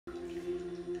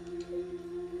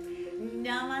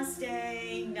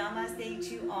Namaste, namaste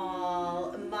to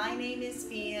all. My name is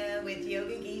Fia with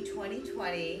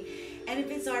YoGaQi2020, and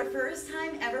if it's our first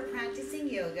time ever practicing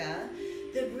yoga,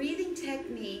 the breathing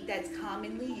technique that's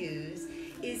commonly used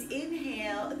is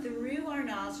inhale through our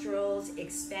nostrils,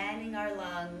 expanding our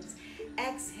lungs,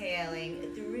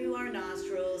 exhaling through our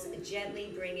nostrils,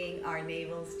 gently bringing our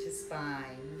navels to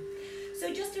spine.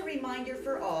 So just a reminder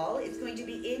for all, it's going to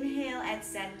be inhale at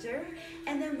center,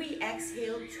 and then we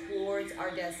exhale towards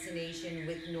our destination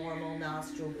with normal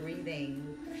nostril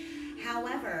breathing.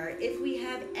 However, if we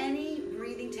have any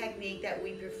breathing technique that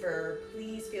we prefer,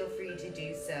 please feel free to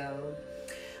do so.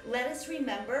 Let us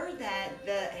remember that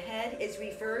the head is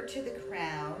referred to the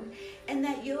crown, and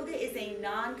that yoga is a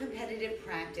non-competitive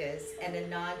practice and a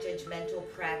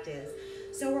non-judgmental practice.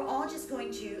 So we're all just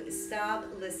going to stop,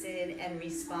 listen, and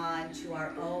respond to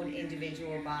our own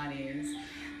individual bodies.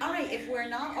 All right, if we're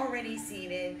not already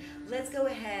seated, let's go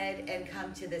ahead and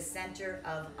come to the center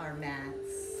of our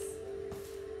mats.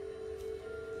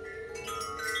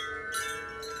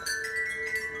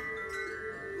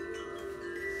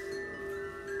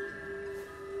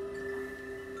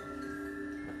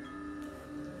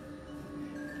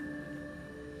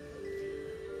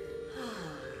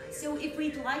 So if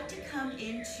we'd like to come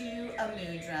into a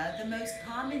mudra, the most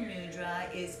common mudra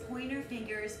is pointer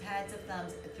fingers, pads of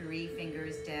thumbs, 3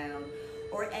 fingers down,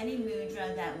 or any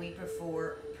mudra that we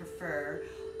prefer,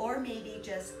 or maybe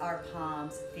just our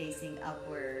palms facing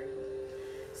upward.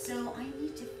 So I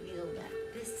need to feel that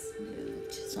this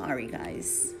moved. Sorry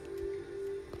guys.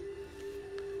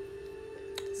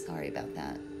 Sorry about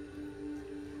that.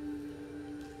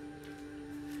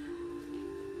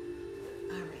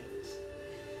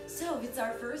 So if it's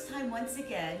our first time, once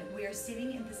again, we are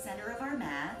sitting in the center of our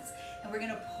mats, and we're going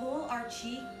to pull our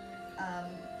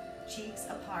cheeks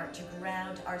apart to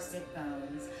ground our sit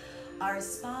bones. Our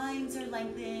spines are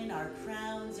lengthened, our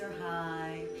crowns are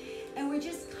high, and we're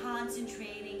just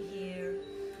concentrating here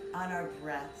on our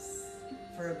breaths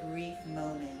for a brief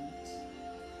moment.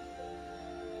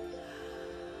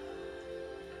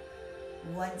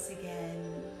 Once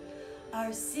again,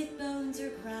 our sit bones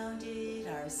are grounded,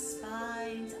 our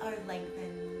spines are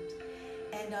lengthened,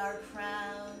 and our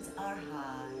crowns are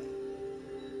high.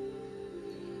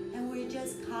 And we're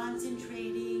just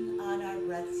concentrating on our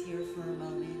breaths here for a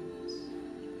moment.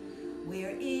 We're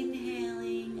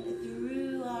inhaling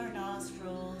through our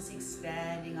nostrils,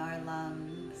 expanding our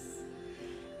lungs.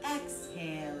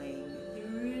 Exhaling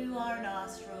through our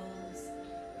nostrils,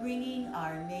 bringing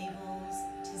our navels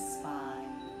to spine.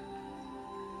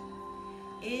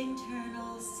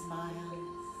 Internal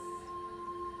smiles.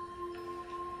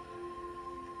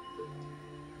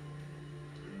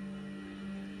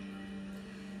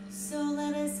 So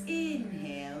let us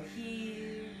inhale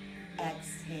here,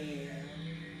 exhale,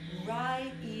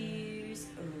 right ears,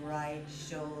 right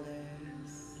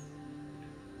shoulders.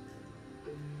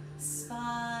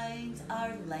 Spines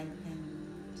are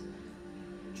lengthened,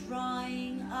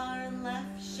 drawing our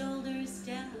left shoulders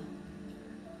down.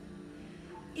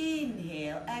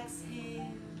 Inhale, exhale,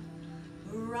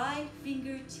 right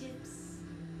fingertips,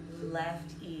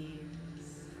 left ears.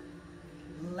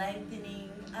 Lengthening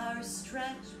our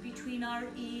stretch between our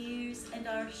ears and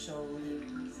our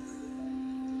shoulders.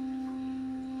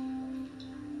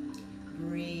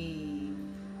 Breathe.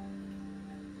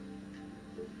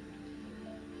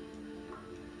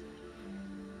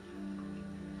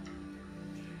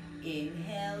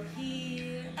 Inhale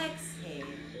here, exhale,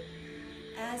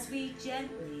 as we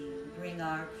gently bring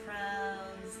our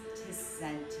crowns to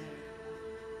center.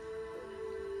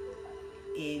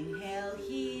 Inhale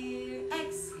here,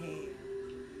 exhale,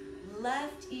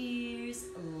 left ears,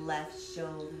 left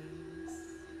shoulders.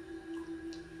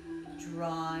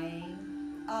 Drawing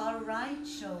our right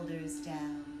shoulders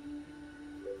down.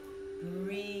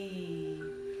 Breathe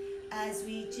as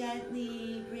we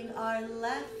gently bring our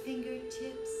left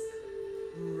fingertips,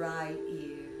 right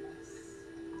ear.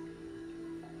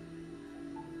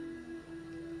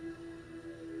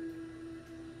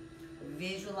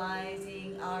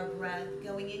 Visualizing our breath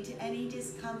going into any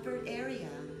discomfort area.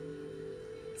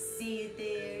 See it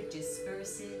there,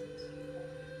 disperse it,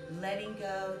 letting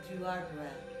go through our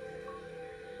breath.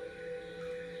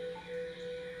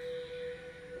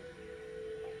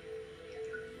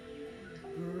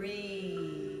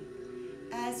 Breathe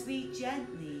as we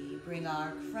gently bring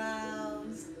our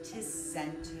crowns to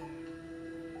center.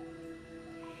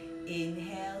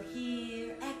 Inhale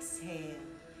here, exhale.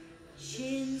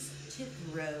 Chins to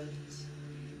throat,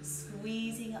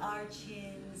 squeezing our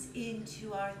chins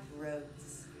into our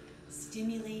throats,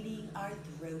 stimulating our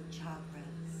throat chakras.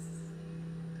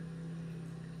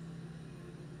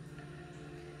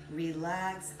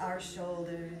 Relax our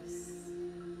shoulders.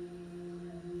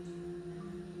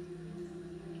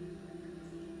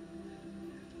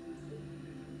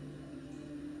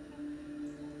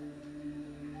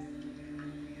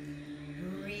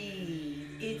 Breathe.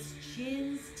 It's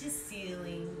chins to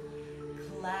ceiling.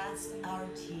 Clasp our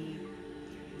teeth.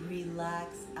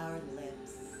 Relax our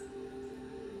lips.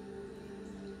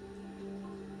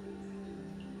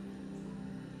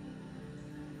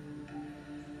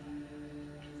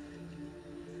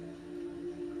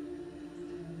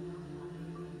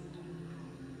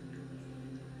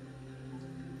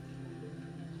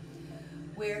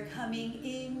 We're coming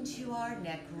into our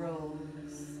neck rolls.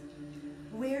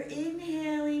 We're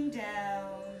inhaling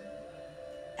down,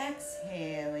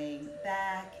 exhaling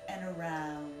back and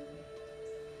around,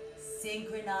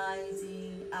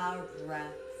 synchronizing our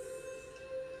breaths,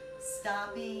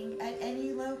 stopping at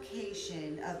any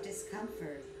location of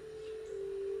discomfort.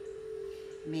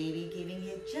 Maybe giving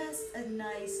it just a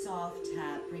nice soft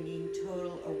tap, bringing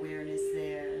total awareness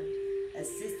there,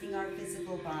 assisting our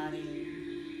physical body.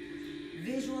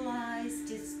 Visualize,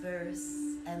 disperse,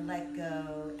 and let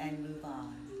go and move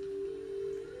on.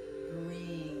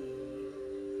 Breathe.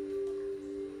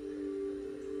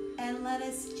 And let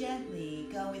us gently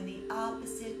go in the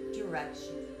opposite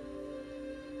direction.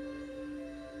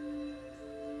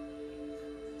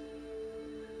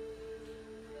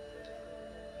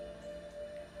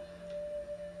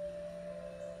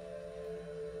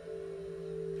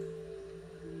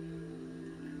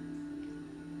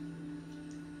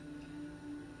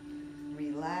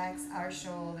 Relax our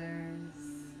shoulders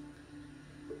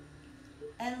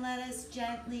and let us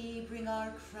gently bring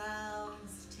our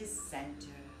crowns to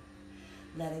center.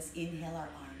 Let us inhale our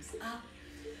arms up,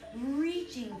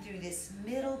 reaching through this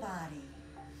middle body,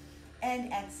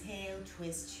 and exhale,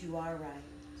 twist to our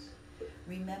right.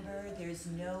 Remember, there's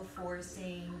no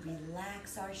forcing.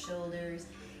 Relax our shoulders,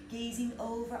 gazing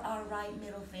over our right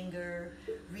middle finger.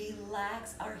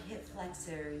 Relax our hip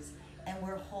flexors. And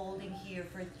we're holding here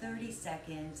for 30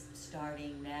 seconds,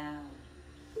 starting now.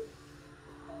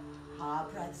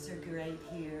 Hot breaths are great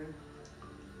here.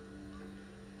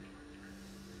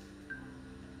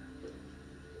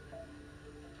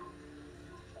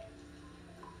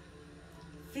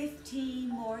 "15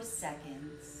 more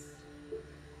seconds.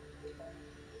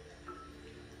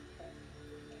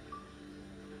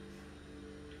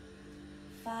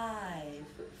 Five,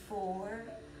 four,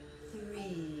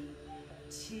 three,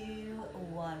 2,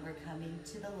 1. We're coming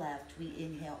to the left. We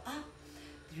inhale up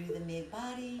through the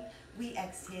mid-body. We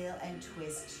exhale and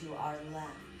twist to our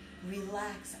left.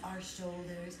 Relax our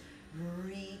shoulders.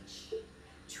 Reach,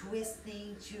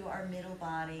 twisting to our middle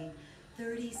body.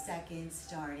 30 seconds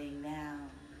starting now.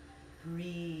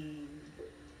 Breathe.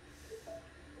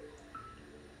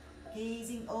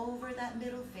 Gazing over that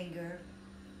middle finger.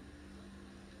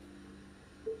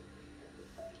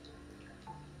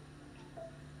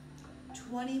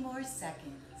 20 more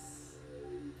seconds.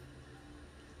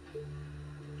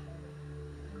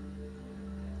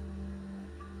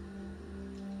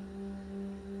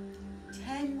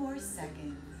 10 more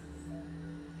seconds.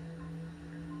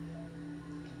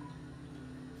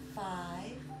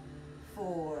 5,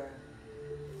 4,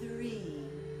 3,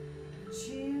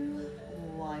 2,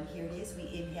 1. Here it is. We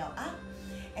inhale up.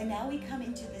 And now we come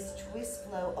into this twist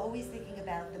flow, always thinking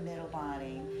about the middle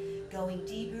body. Going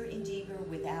deeper and deeper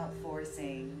without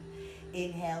forcing.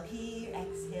 Inhale here,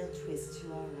 exhale, twist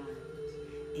to our right.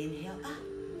 Inhale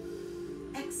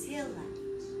up, exhale left.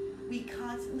 We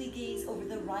constantly gaze over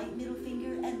the right middle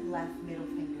finger and left middle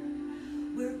finger.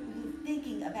 We're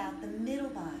thinking about the middle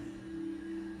body.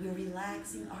 We're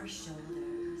relaxing our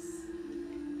shoulders.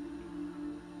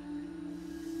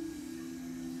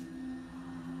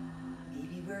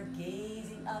 Maybe we're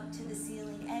gazing up to the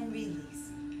ceiling and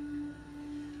releasing.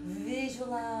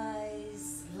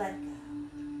 Visualize, let go.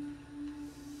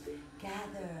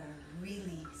 Gather,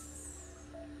 release.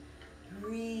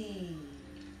 Breathe.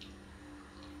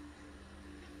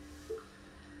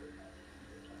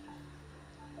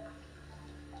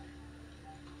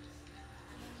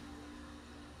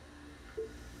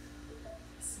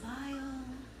 Smile.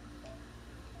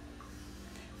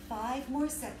 5 more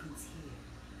seconds here.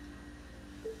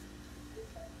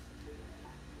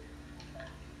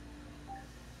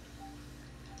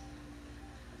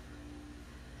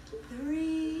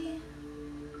 3,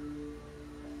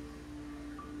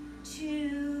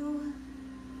 2,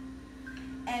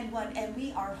 and 1. And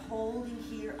we are holding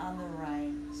here on the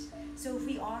right. So if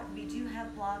we do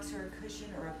have blocks or a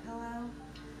cushion or a pillow,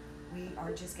 we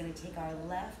are just going to take our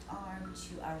left arm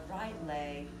to our right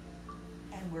leg,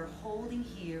 and we're holding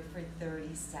here for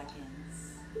 30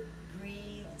 seconds.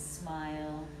 Breathe,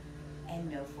 smile,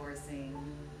 and no forcing.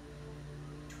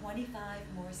 25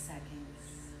 more seconds.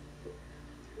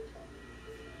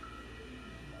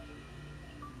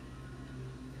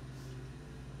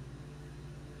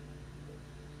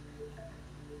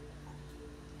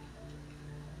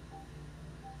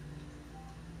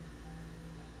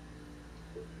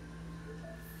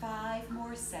 Five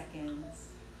more seconds.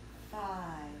 5,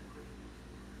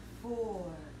 4,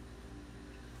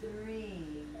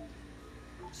 3,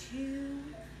 2.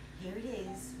 Here it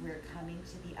is. We're coming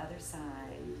to the other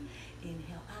side.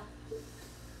 Inhale up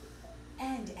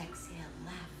and exhale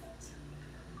left.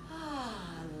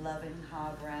 Loving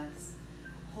ha breaths.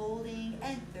 Holding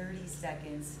and 30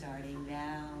 seconds starting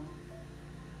now.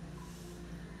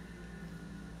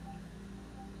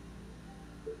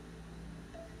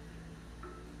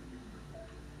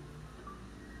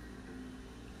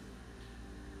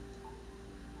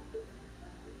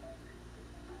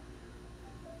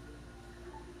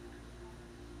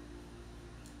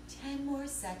 More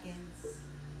seconds.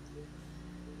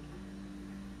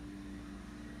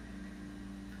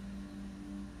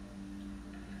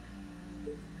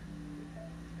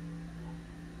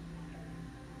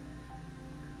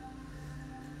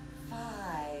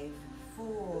 5,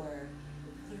 4,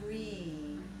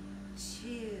 3,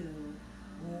 2,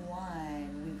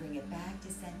 1. We bring it back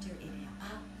to center. Inhale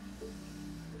up.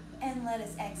 And let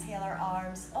us exhale our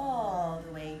arms all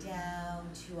the way down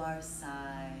to our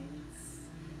sides.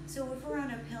 So if we're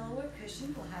on a pillow or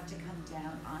cushion, we'll have to come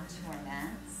down onto our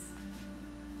mats.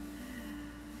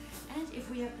 And if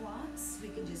we have blocks, we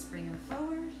can just bring them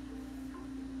forward.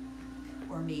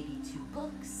 Or maybe 2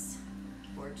 books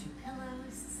or 2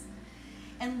 pillows.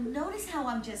 And notice how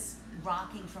I'm just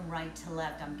rocking from right to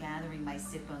left. I'm gathering my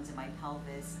sit bones and my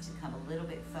pelvis to come a little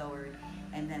bit forward.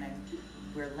 And then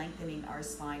we're lengthening our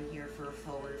spine here for a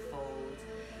forward fold.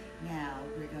 Now,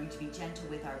 we're going to be gentle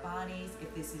with our bodies.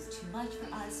 If this is too much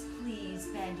for us, please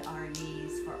bend our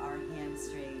knees for our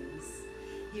hamstrings.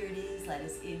 Here it is. Let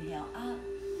us inhale up,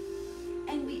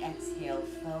 and we exhale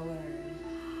forward.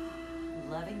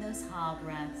 Loving those ha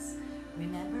breaths.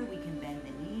 Remember, we can bend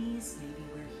the knees. Maybe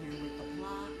we're here with the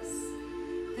blocks.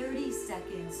 30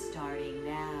 seconds starting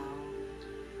now.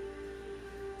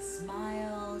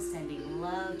 Smile, sending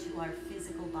love to our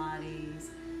physical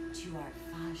bodies, to our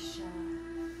fascia.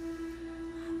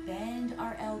 Bend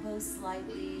our elbows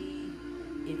slightly.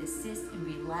 It assists in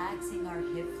relaxing our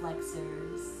hip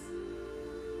flexors.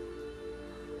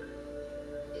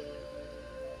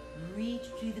 Reach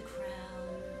through the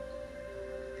crown.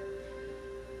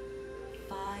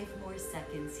 5 more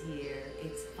seconds here.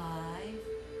 It's 5,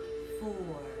 4,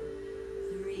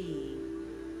 3,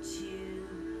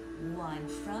 2, 1.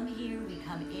 From here, we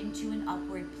come into an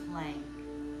upward plank.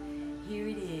 Here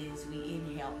it is. We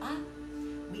inhale up.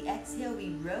 We exhale, we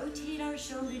rotate our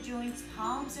shoulder joints,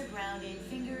 palms are grounded,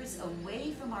 fingers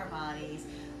away from our bodies.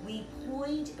 We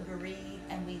point, breathe,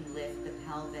 and we lift the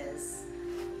pelvis.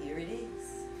 Here it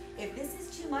is. If this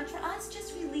is too much for us,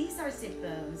 just release our sit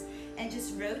bones and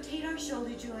just rotate our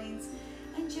shoulder joints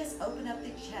and just open up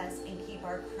the chest and keep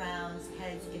our crowns,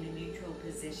 heads in a neutral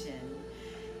position.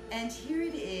 And here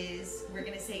it is. We're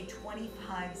gonna say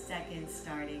 25 seconds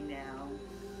starting now.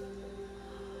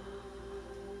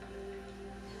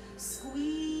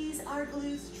 Squeeze our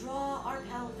glutes, draw our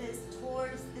pelvis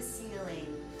towards the ceiling.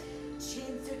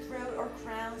 Chins to throat or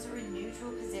crowns are in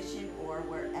neutral position or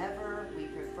wherever we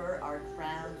prefer our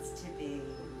crowns to be.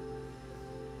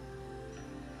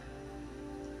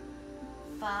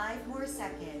 5 more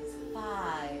seconds.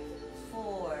 5,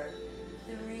 4,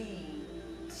 3,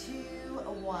 2,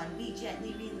 1. We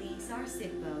gently release our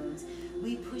sit bones.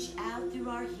 We push out through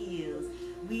our heels.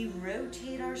 We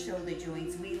rotate our shoulder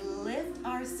joints. We lift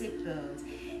our sit bones.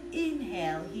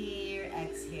 Inhale here,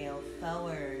 exhale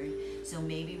forward. So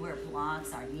maybe we're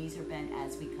blocks, our knees are bent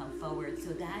as we come forward. So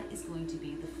that is going to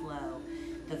be the flow,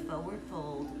 the forward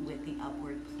fold with the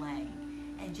upward plank.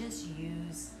 And just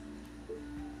use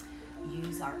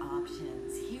our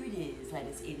options. Here it is. Let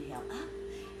us inhale up,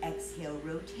 exhale,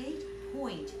 rotate,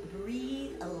 point,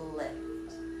 breathe, lift.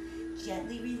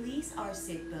 Gently release our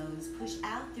sit bones, push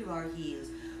out through our heels,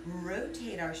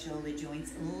 rotate our shoulder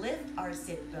joints, lift our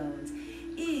sit bones.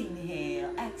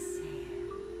 Inhale, exhale.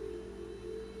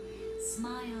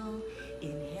 Smile,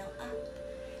 inhale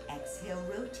up, exhale,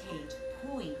 rotate,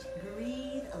 point,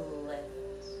 breathe, lift.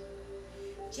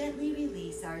 Gently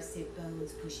release our sit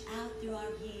bones, push out through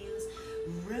our heels,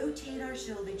 rotate our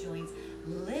shoulder joints,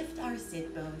 lift our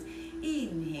sit bones.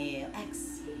 Inhale,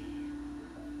 exhale.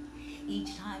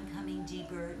 Each time coming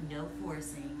deeper, no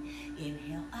forcing.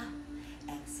 Inhale up,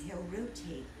 exhale,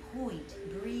 rotate, point,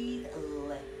 breathe,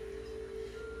 lift.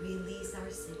 Release our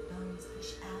sit bones,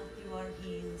 push out through our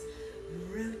heels,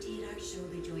 rotate our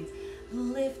shoulder joints,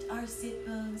 lift our sit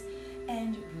bones,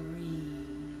 and breathe.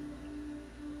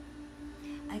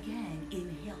 Again,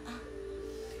 inhale up,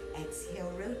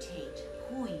 exhale, rotate,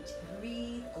 point,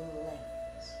 breathe, lift.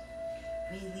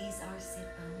 Release our sit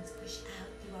bones, push out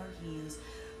through our heels,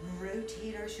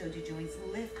 rotate our shoulder joints,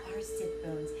 lift our sit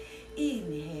bones.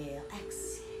 Inhale,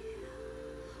 exhale.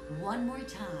 One more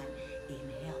time.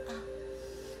 Inhale up,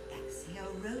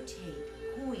 exhale, rotate,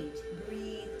 point,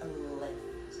 breathe,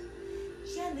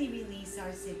 lift. Gently release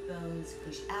our sit bones,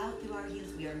 push out through our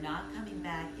heels. We are not coming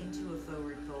back into a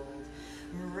forward fold.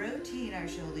 Rotate our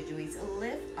shoulder joints,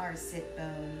 lift our sit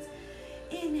bones.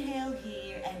 Inhale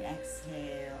here and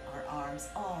exhale our arms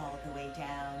all the way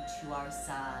down to our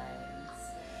sides.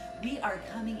 We are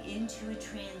coming into a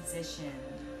transition.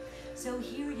 So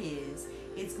here it is.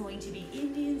 It's going to be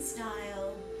Indian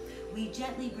style. We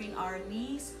gently bring our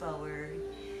knees forward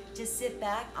to sit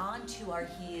back onto our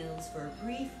heels for a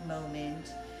brief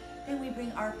moment. Then we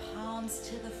bring our palms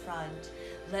to the front.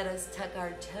 Let us tuck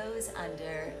our toes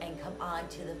under and come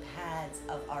onto the pads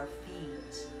of our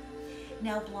feet.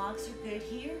 Now blocks are good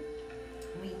here.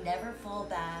 We never fall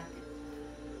back.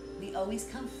 We always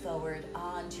come forward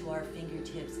onto our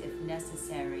fingertips if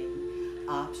necessary.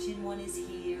 Option one is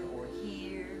here,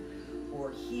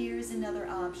 or here's another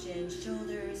option.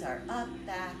 Shoulders are up,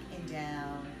 back, and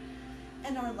down.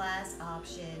 And our last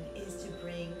option is to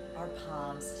bring our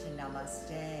palms to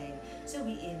namaste. So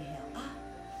we inhale up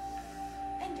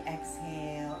and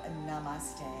exhale,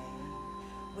 namaste.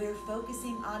 We're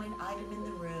focusing on an item in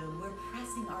the room. We're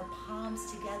pressing our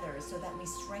palms together so that we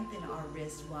strengthen our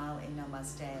wrist while in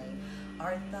namaste.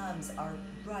 Our thumbs are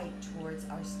right towards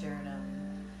our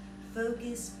sternum.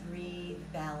 Focus, breathe,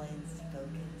 balance,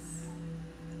 focus.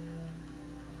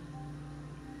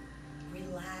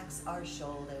 Relax our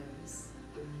shoulders.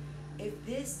 If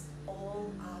this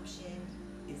old option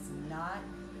is not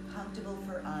comfortable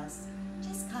for us,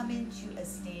 just come into a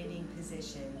standing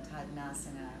position,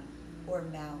 Tadasana or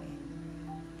mountain,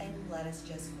 and let us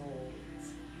just hold.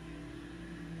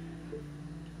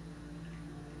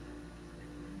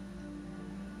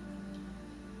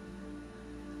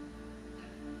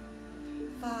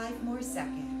 5 more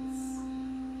seconds.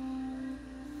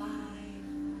 5,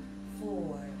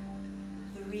 4,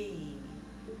 3,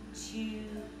 2,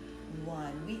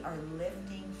 1. We are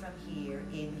lifting from here.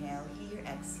 Inhale here,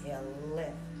 exhale, lift.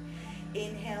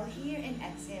 Inhale here and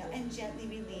exhale, and gently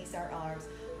release our arms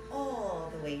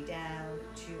all the way down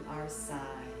to our sides.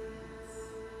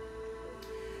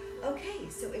 Okay,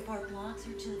 so if our blocks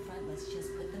are to the front, let's just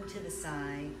put them to the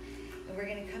side. And we're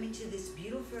going to come into this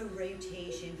beautiful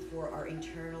rotation for our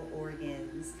internal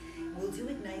organs. We'll do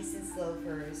it nice and slow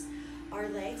first. Our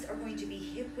legs are going to be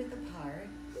hip-width apart.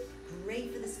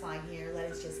 Great for the spine here. Let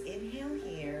us just inhale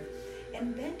here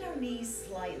and bend our knees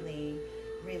slightly,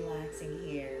 relaxing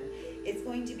here. It's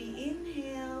going to be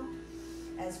inhale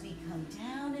as we come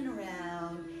down and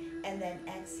around, and then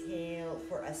exhale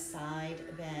for a side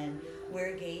bend.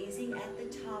 We're gazing at the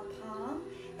top palm,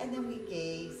 and then we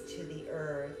gaze to the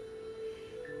earth.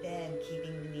 Then,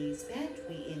 keeping the knees bent,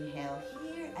 we inhale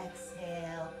here,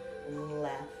 exhale,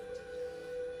 left.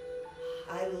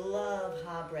 I love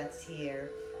ha breaths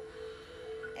here.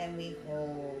 And we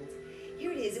hold.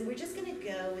 Here it is, and we're just gonna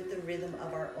go with the rhythm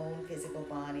of our own physical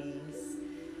bodies.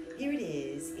 Here it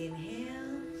is,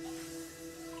 inhale,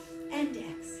 and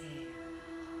exhale.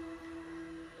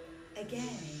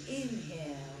 Again,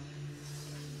 inhale,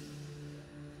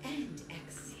 and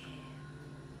exhale.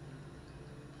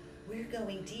 We're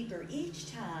going deeper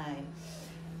each time.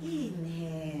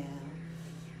 Inhale,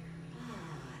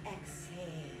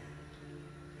 exhale.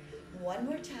 One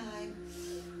more time,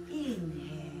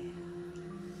 inhale,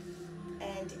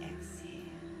 and exhale.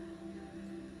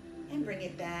 And bring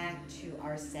it back to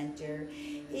our center.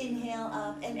 Inhale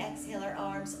up and exhale our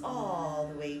arms all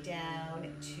the way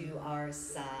down to our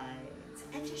sides.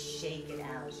 And just shake it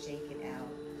out, shake it out.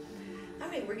 All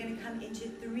right, we're gonna come into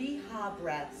 3 ha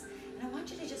breaths. And I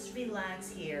want you to just relax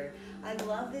here. I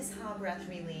love this ha breath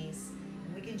release.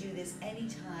 We can do this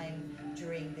anytime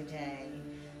during the day.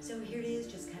 So here it is,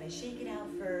 just kind of shake it out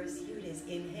first. Here it is,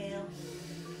 inhale.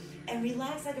 And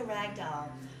relax like a rag doll.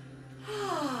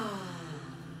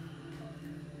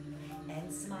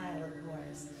 And smile, of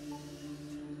course.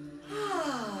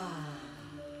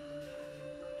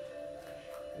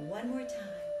 One more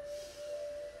time.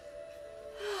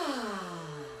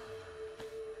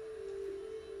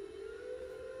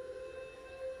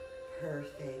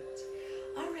 Perfect.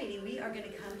 Alrighty, we are going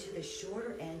to come to the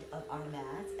shorter end of our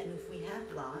mats, and if we have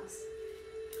blocks,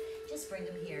 just bring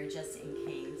them here just in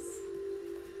case.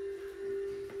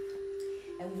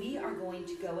 And we are going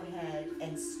to go ahead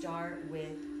and start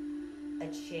with a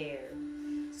chair.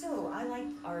 So I like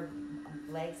our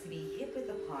legs to be hip width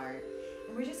apart,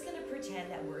 and we're just going to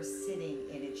pretend that we're sitting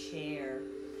in a chair.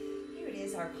 Here it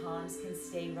is, our palms can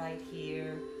stay right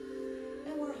here,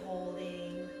 and we're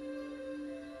holding.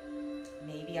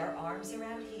 Maybe our arms are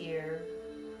out here.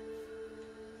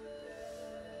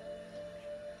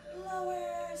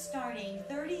 Lower, starting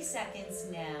 30 seconds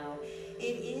now.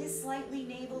 It is slightly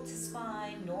navel to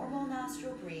spine, normal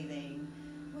nostril breathing.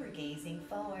 We're gazing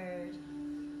forward.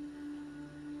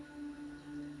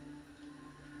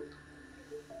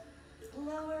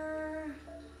 Lower.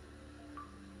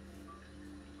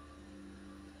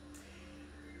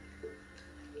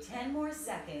 Ten more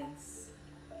seconds.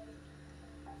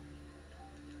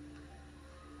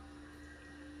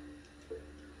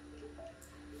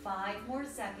 Five more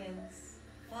seconds.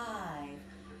 5,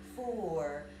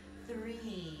 4,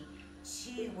 3,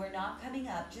 2. We're not coming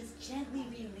up. Just gently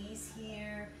release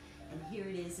here. And here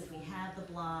it is if we have the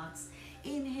blocks.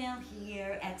 Inhale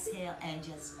here, exhale, and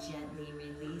just gently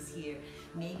release here.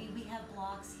 Maybe we have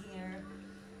blocks here,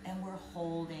 and we're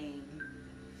holding.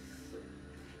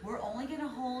 We're only going to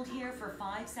hold here for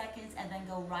 5 seconds and then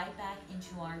go right back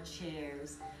into our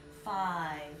chairs.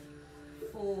 5,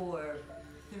 4,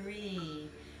 3,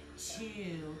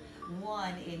 2,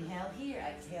 1. Inhale here,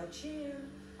 exhale, chair.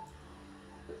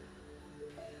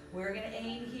 We're going to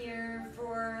aim here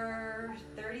for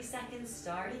 30 seconds,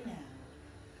 starting now.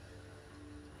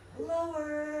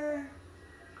 Lower.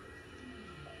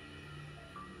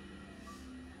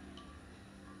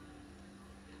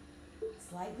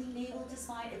 Slightly navel to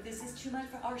spine. If this is too much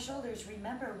for our shoulders,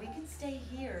 remember, we can stay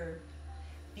here.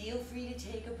 Feel free to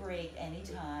take a break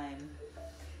anytime.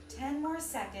 10 more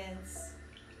seconds.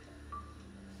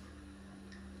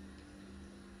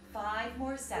 5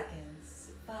 more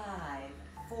seconds. 5,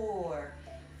 4,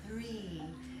 3,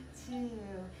 2,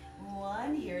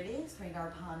 1. Here it is. Bring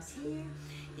our palms here.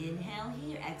 Inhale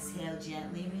here. Exhale,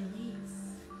 gently release.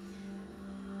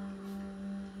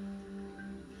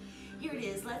 Here it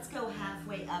is. Let's go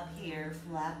halfway up here,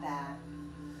 flat back.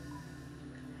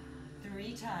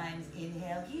 3 times.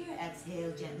 Inhale here.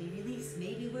 Exhale, gently release.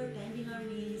 Maybe we're bending our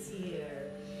knees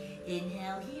here.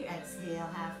 Inhale here. Exhale,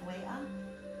 halfway up.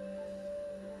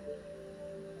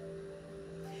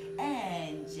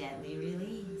 And gently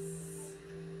release.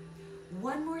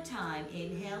 One more time.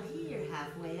 Inhale here,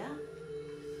 halfway up.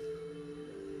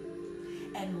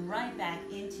 And right back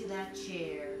into that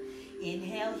chair.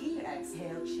 Inhale here,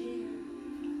 exhale, chair.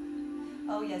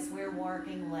 Oh yes, we're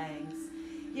working legs.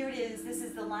 Here it is. This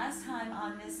is the last time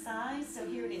on this side, so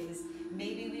here it is.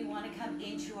 Maybe we want to come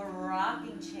into a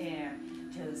rocking chair.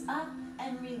 Toes up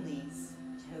and release.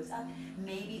 Toes up.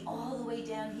 Maybe all the way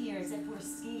down here as if we're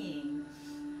skiing.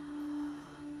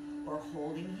 Or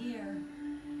holding here.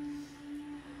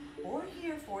 Or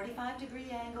here, 45-degree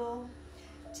angle.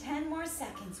 10 more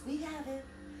seconds. We have it.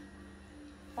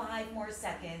 5 more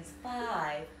seconds.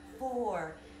 5,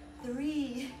 4,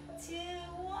 3, 2,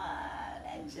 1.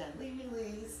 And gently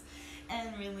release.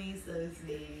 And release those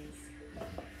knees.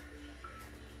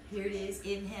 Here it is.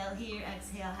 Inhale here.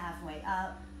 Exhale halfway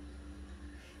up.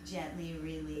 Gently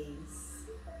release.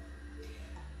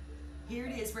 Here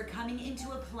it is. We're coming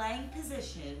into a plank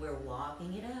position. We're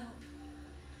walking it out.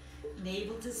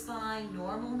 Navel to spine.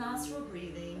 Normal nostril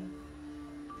breathing.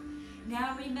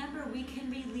 Now remember, we can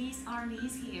release our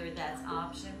knees here. That's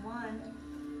option 1.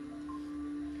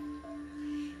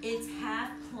 It's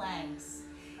half planks.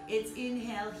 It's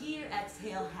inhale here,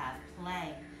 exhale, half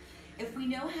plank. If we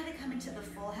know how to come into the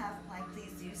full half plank,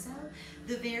 please do so.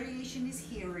 The variation is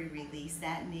here. We release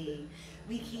that knee.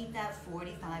 We keep that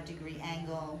 45-degree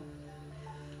angle.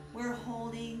 We're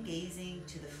holding, gazing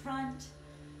to the front,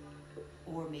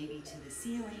 or maybe to the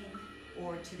ceiling,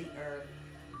 or to the earth.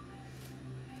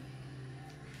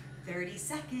 30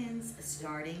 seconds,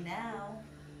 starting now.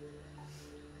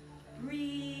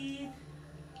 Breathe.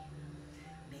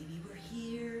 Maybe we're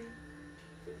here.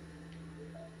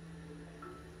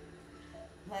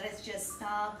 Let us just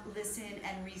stop, listen,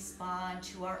 and respond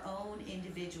to our own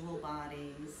individual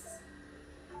bodies.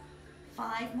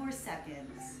 5 more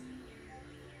seconds.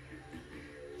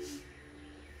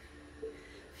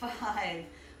 5,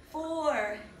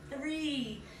 4,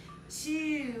 3,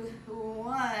 2,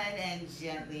 1, and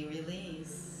gently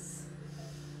release.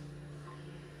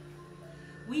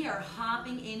 We are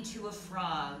hopping into a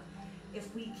frog.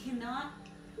 If we cannot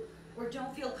or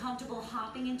don't feel comfortable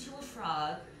hopping into a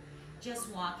frog, just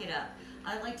walk it up.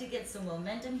 I like to get some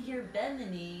momentum here, bend the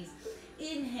knees,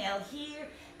 inhale here,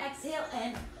 exhale,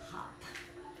 and hop.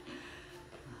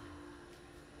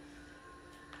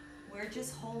 we're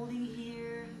just holding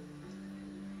here.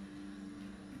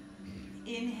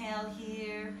 Inhale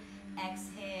here,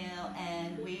 exhale,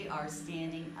 and we are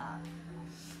standing up.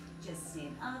 Just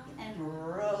stand up and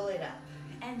roll it up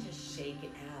and just shake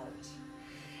it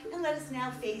out. And let us now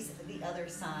face the other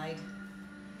side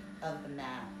of the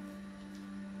mat.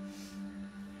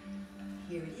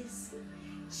 Here it is.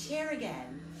 Chair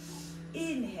again.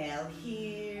 Inhale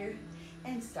here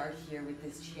and start here with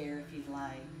this chair if you'd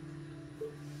like.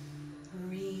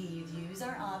 Breathe, use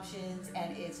our options,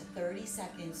 and it's 30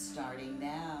 seconds starting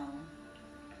now.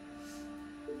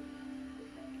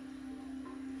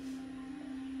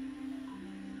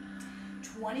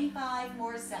 "25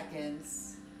 more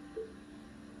seconds.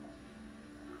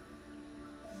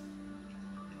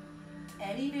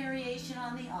 Any variation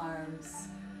on the arms.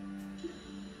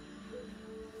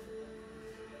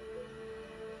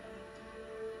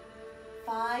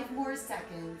 Five more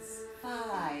seconds.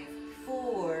 5,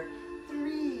 4,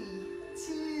 3,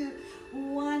 2,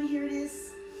 1. Here it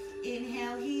is.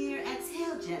 Inhale here,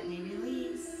 exhale, gently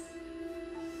release.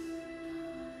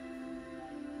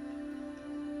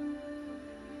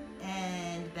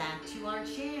 And back to our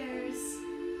chairs.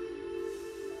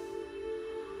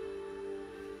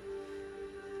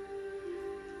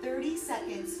 "30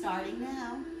 seconds starting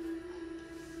now.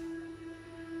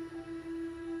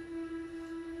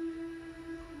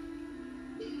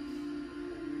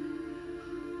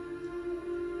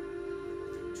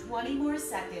 "20 more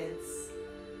seconds.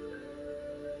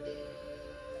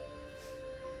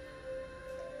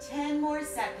 10 more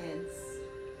seconds.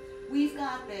 We've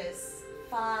got this.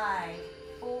 5,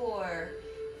 4,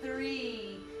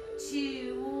 3,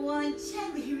 2, 1.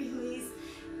 Gently release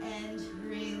and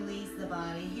release the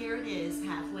body. Here it is,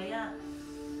 halfway up.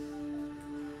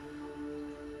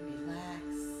 Relax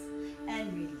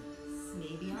and release.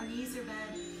 Maybe our knees are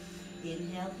bent.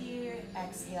 Inhale here,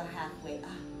 exhale halfway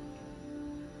up.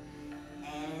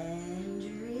 And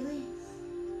release.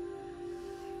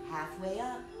 Halfway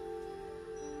up.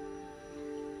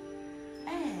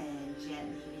 And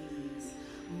gently release.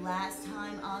 Last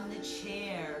time on the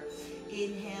chair.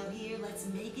 Inhale here, let's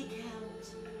make it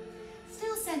count.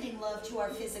 Still sending love to our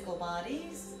physical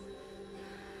bodies.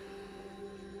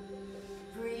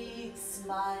 Breathe,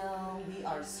 smile, we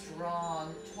are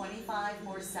strong. 25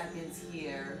 more seconds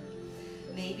here.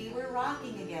 Maybe we're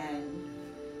rocking again.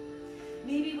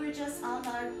 Maybe we're just on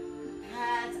our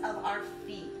pads of our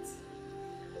feet.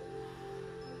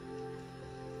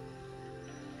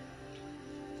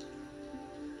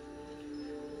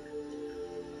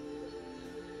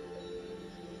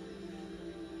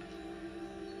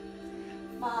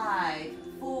 Five,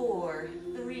 4,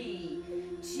 3,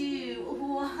 2,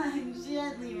 1.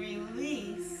 Gently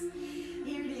release.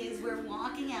 Here it is. We're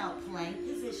walking out, plank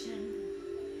position.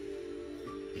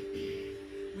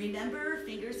 Remember,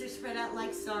 fingers are spread out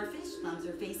like starfish. Thumbs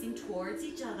are facing towards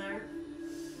each other.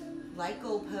 Like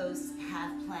goalposts,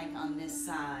 half plank on this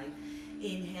side.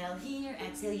 Inhale here,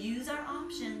 exhale. Use our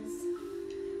options.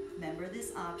 Remember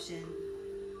this option.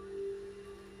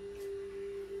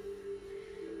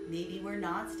 Maybe we're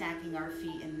not stacking our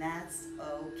feet, and that's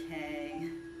okay.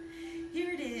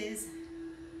 Here it is.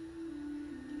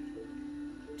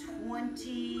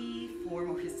 24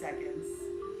 more seconds.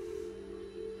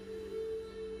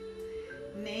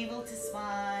 Navel to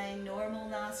spine, normal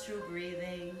nostril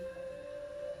breathing.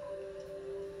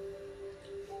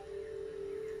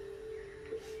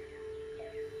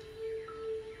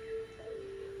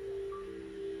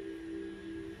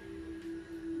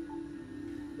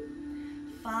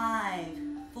 Five,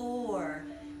 4,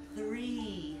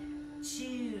 3,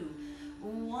 2,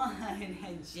 1,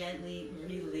 and gently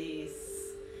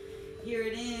release. Here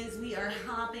it is. We are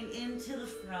hopping into the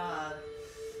frog.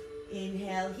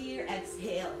 Inhale here,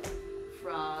 exhale,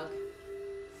 frog.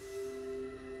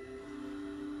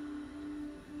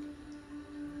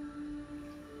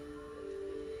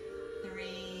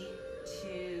 Three,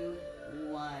 2,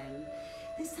 1.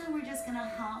 This time we're just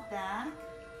gonna hop back.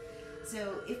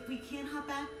 So if we can't hop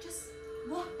back, just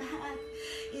walk back.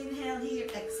 Inhale here,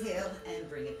 exhale, and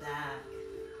bring it back.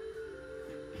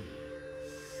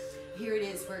 Here it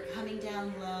is, we're coming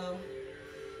down low.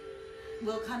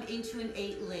 We'll come into an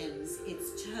 8 limbs.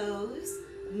 It's toes,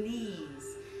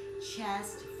 knees,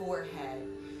 chest, forehead.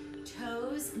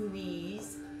 Toes,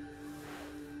 knees,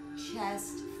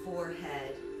 chest,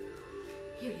 forehead.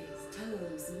 Here it is,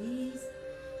 toes, knees,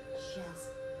 chest,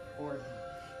 forehead.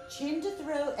 Chin to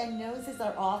throat and noses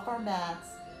are off our mats.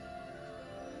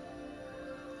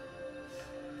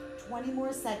 20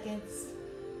 more seconds.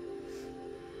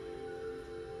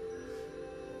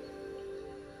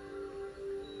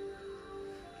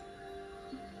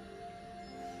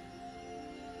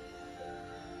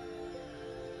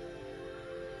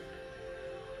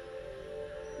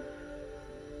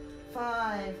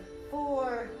 5,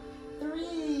 4,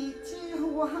 3, 2,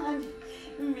 1.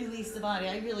 Release the body.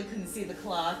 I really couldn't see the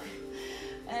clock.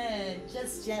 And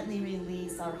just gently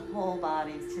release our whole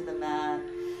bodies to the mat.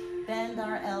 Bend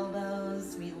our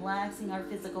elbows, relaxing our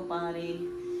physical body.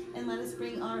 And let us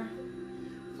bring our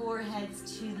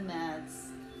foreheads to the mats.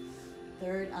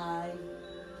 Third eye.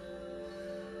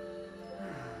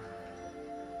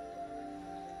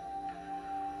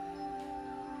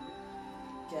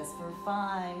 Just for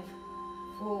 5,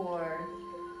 4,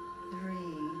 3,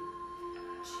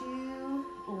 2,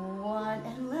 1,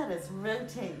 and let us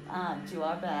rotate onto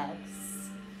our backs.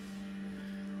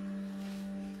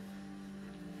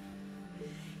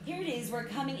 Here it is, we're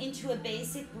coming into a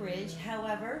basic bridge.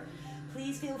 However,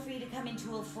 please feel free to come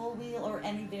into a full wheel or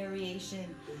any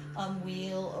variation,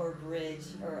 wheel or bridge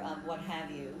or what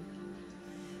have you.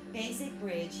 Basic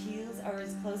bridge, heels are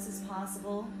as close as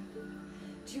possible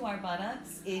to our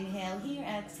buttocks. Inhale here,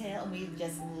 exhale, and we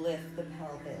just lift the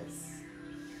pelvis.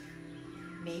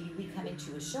 Maybe we come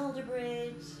into a shoulder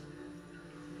bridge.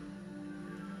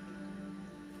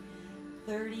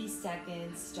 30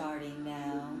 seconds starting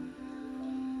now.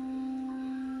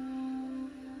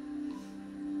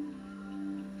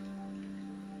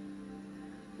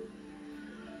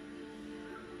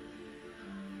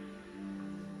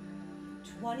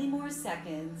 Twenty more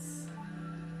seconds.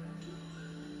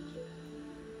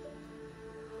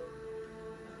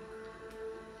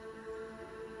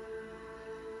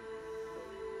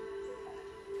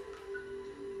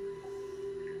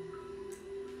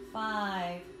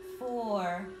 Five,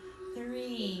 4,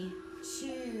 3,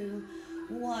 2,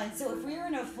 1. So if we're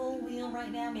in a full wheel right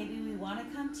now, maybe we want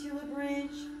to come to a bridge.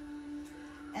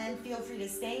 And feel free to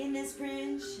stay in this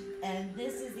bridge. And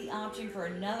this is the option for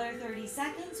another 30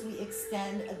 seconds. We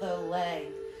extend the leg.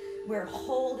 We're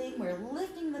holding, we're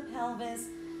lifting the pelvis.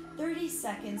 30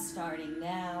 seconds starting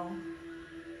now.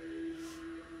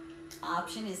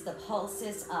 Option is to pulse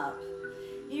this up.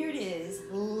 Here it is.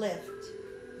 Lift,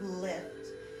 lift,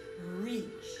 reach,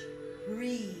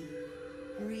 breathe,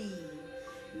 breathe.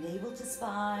 Navel to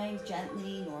spine,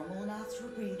 gently, normal nostril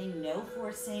breathing, no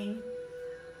forcing.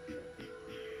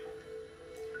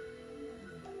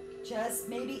 Just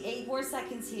maybe 8 more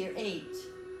seconds here. 8,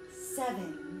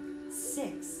 7,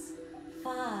 6,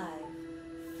 5,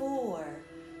 4,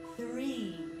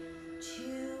 3, 2,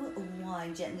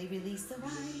 1. Gently release the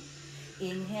right.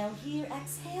 Inhale here,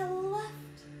 exhale left.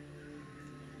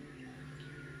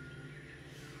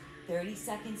 30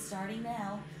 seconds starting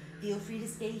now. Feel free to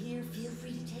stay here. Feel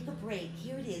free to take a break.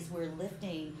 Here it is. We're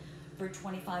lifting for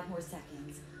 25 more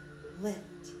seconds.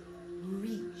 Lift,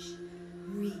 reach,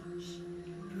 reach,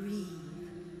 breathe,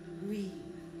 breathe.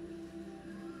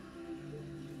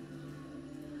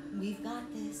 We've got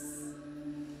this.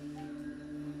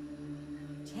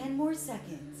 10 more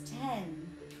seconds. 10,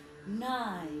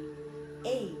 9,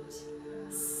 8,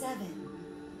 7,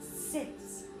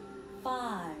 6,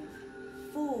 5,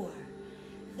 4,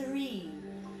 3,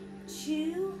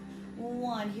 2,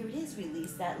 1. Here it is.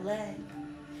 Release that leg.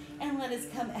 And let us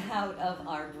come out of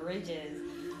our bridges.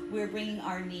 We're bringing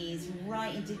our knees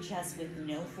right into chest with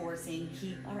no forcing.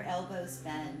 Keep our elbows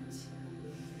bent.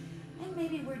 And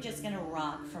maybe we're just going to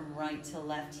rock from right to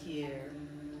left here.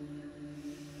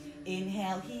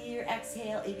 Inhale here,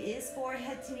 exhale. It is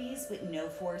forehead to knees with no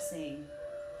forcing.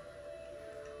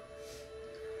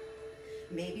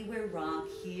 Maybe we're rock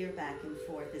here back and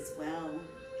forth as well.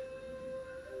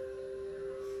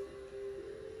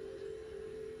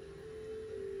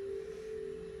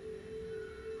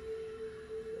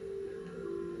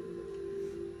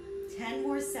 Ten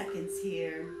more seconds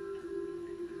here.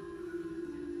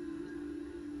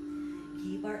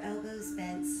 Keep our elbows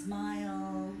bent,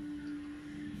 smile.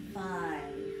 5,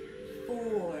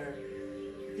 4,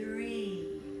 3,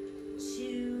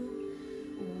 2,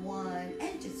 1,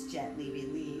 and just gently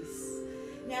release.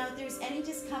 Now, if there's any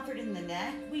discomfort in the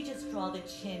neck, we just draw the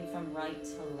chin from right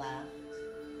to left.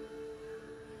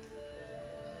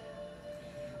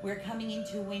 We're coming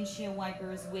into windshield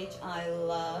wipers, which I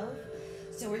love.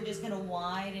 So we're just going to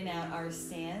widen out our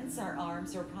stance. Our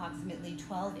arms are approximately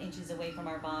 12 inches away from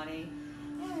our body.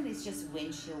 And it's just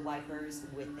windshield wipers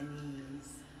with the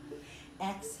knees.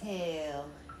 Exhale,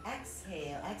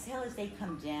 exhale, exhale as they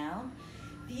come down.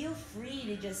 Feel free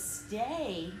to just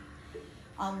stay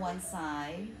on one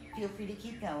side. Feel free to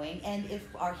keep going. And if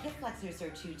our hip flexors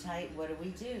are too tight, what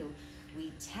do?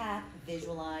 We tap,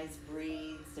 visualize,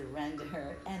 breathe,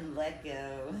 surrender, and let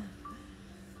go.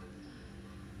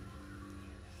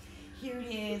 Here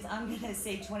it is. I'm going to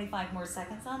say 25 more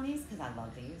seconds on these because I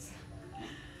love these.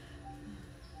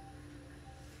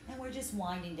 And we're just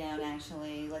winding down,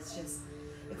 actually. Let's just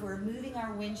If we're moving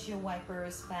our windshield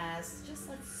wipers fast, just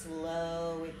let's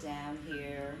slow it down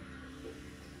here.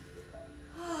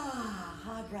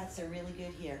 Hot breaths are really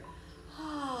good here.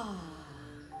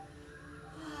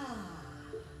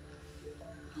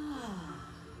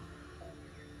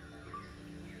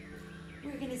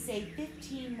 We're going to say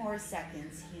 15 more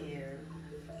seconds here.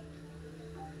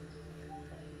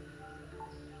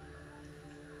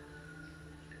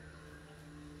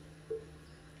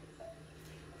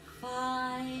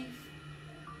 5,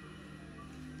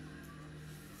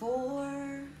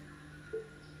 4,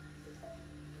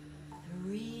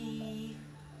 3,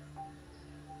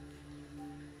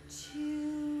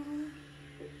 2,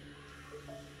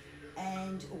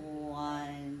 and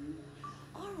 1.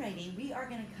 Alrighty, we are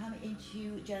going to come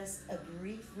into just a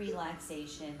brief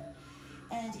relaxation.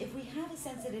 And if we have a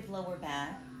sensitive lower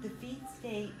back, the feet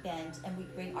stay bent and we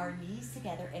bring our knees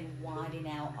together and widen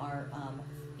out our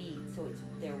feet so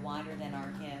they're wider than our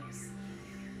hips.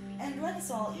 And let us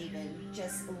all even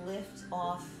just lift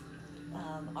off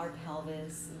our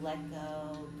pelvis, let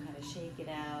go, kind of shake it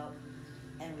out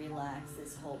and relax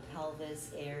this whole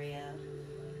pelvis area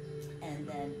and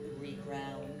then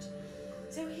reground.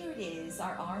 So here it is.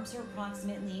 Our arms are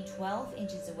approximately 12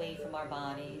 inches away from our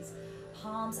bodies.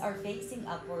 Palms are facing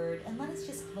upward, and let us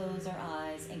just close our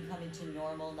eyes and come into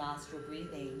normal nostril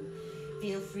breathing.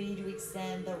 Feel free to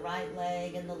extend the right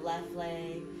leg and the left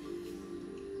leg,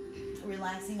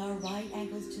 relaxing our right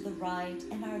ankles to the right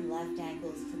and our left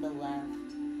ankles to the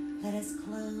left. Let us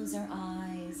close our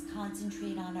eyes,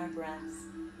 concentrate on our breaths,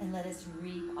 and let us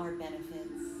reap our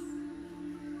benefits.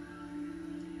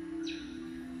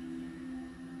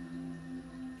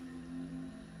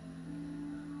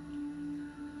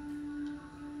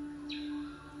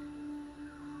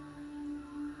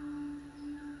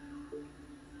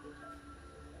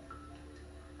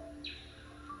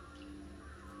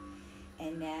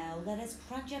 And now let us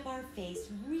crunch up our face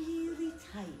really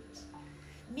tight,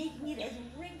 making it as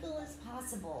wrinkled as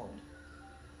possible.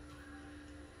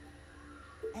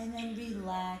 And then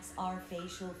relax our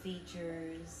facial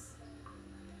features,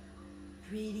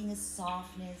 creating a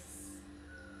softness.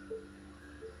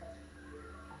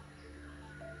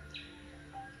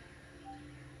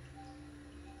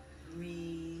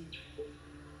 Breathe.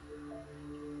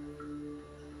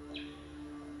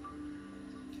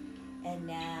 And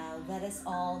now let us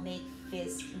all make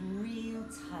fists real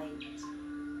tight.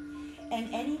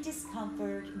 And any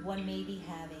discomfort one may be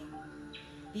having,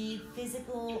 be it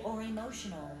physical or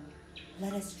emotional,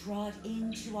 let us draw it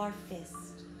into our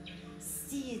fist.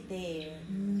 See it there,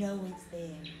 know it's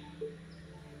there.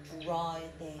 Draw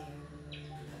it there.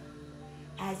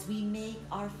 As we make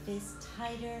our fist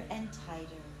tighter and tighter.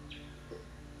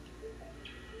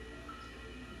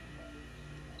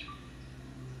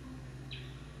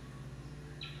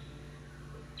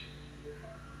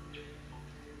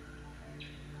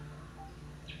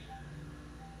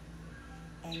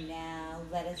 And now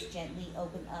let us gently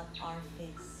open up our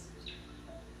fist,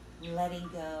 letting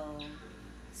go,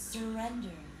 surrender,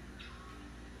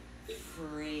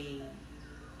 free.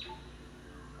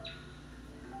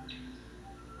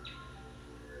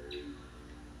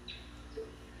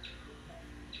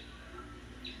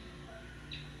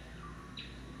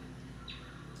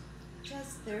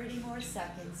 Just 30 more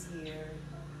seconds here.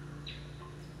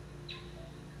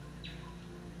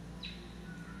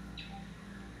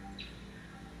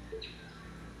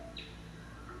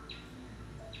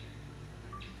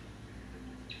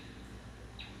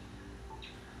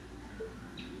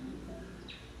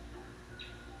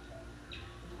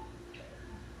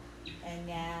 And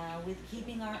now, with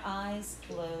keeping our eyes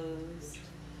closed,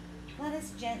 let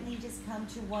us gently just come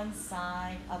to one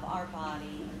side of our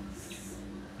bodies.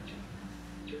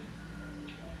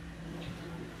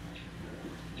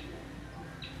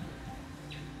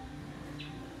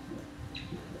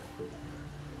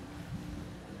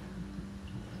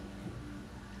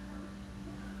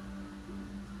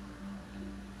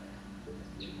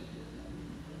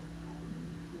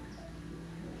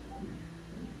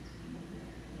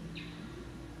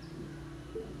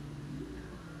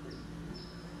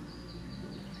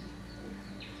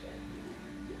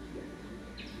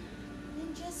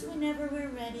 Whenever we're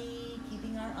ready,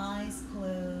 keeping our eyes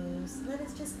closed, let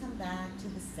us just come back to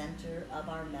the center of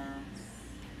our mats.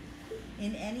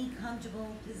 In any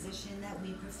comfortable position that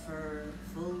we prefer,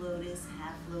 full lotus,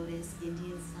 half lotus,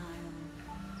 Indian style,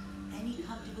 any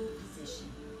comfortable position.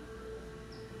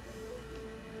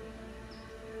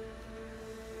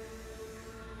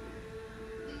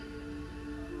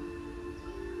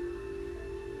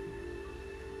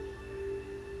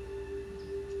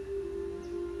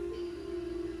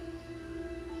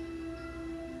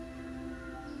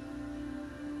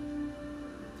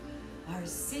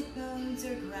 sit bones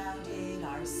are grounded,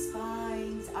 our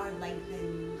spines are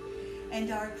lengthened, and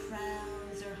our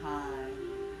crowns are high.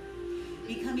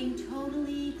 Becoming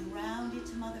totally grounded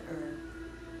to Mother Earth,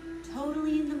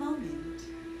 totally in the moment,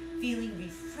 feeling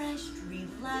refreshed,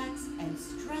 relaxed, and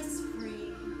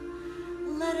stress-free.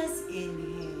 Let us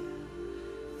inhale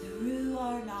through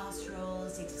our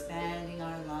nostrils, expanding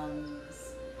our lungs.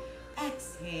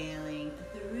 Exhaling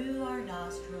through our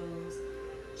nostrils,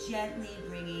 gently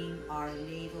bringing our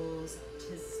navels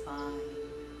to spine.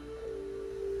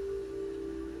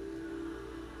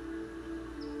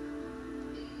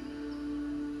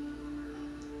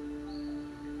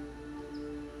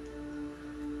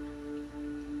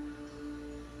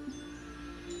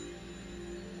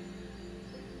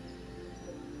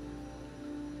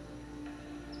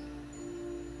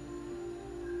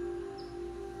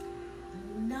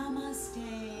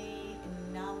 Namaste,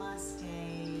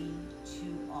 namaste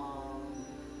to all.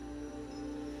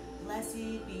 Blessed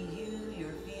be you,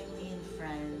 your family and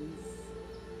friends.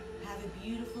 Have a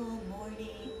beautiful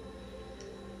morning,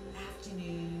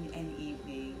 afternoon, and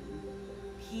evening.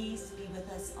 Peace be with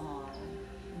us all.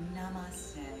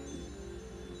 Namaste.